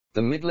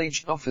The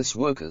middle-aged office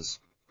workers,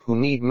 who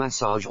need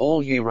massage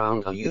all year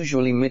round, are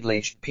usually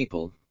middle-aged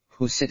people,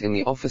 who sit in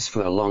the office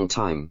for a long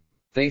time.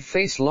 They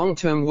face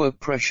long-term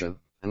work pressure,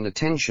 and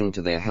attention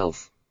to their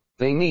health.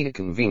 They need a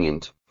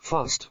convenient,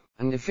 fast,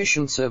 and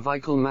efficient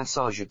cervical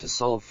massager to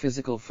solve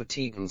physical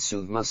fatigue and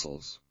soothe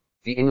muscles.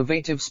 The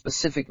innovative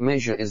specific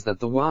measure is that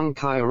the One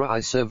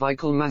Kyra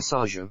cervical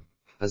massager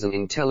has an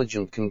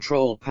intelligent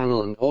control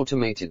panel and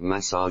automated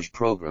massage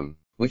program,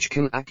 which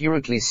can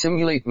accurately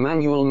simulate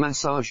manual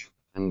massage,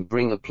 and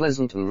bring a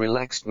pleasant and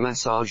relaxed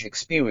massage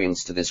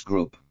experience to this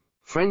group.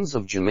 Friends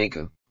of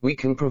Jamaica, we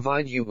can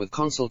provide you with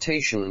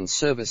consultation and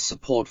service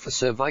support for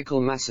cervical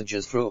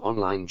massages through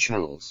online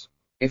channels.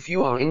 If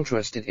you are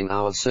interested in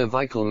our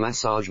cervical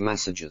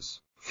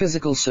massages,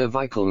 physical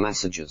cervical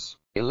massages,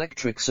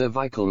 electric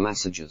cervical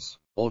massages,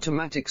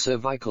 automatic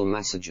cervical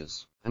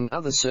massages, and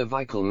other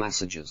cervical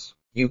massages,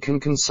 you can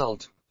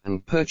consult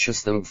and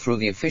purchase them through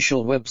the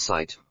official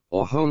website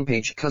or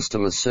homepage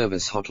customer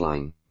service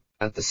hotline.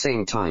 At the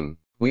same time,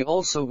 we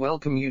also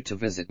welcome you to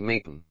visit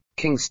Mapen,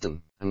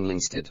 Kingston, and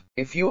Linstead.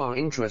 If you are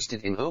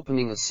interested in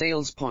opening a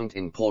sales point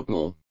in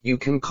Portmore, you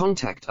can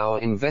contact our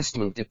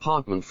investment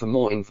department for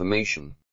more information.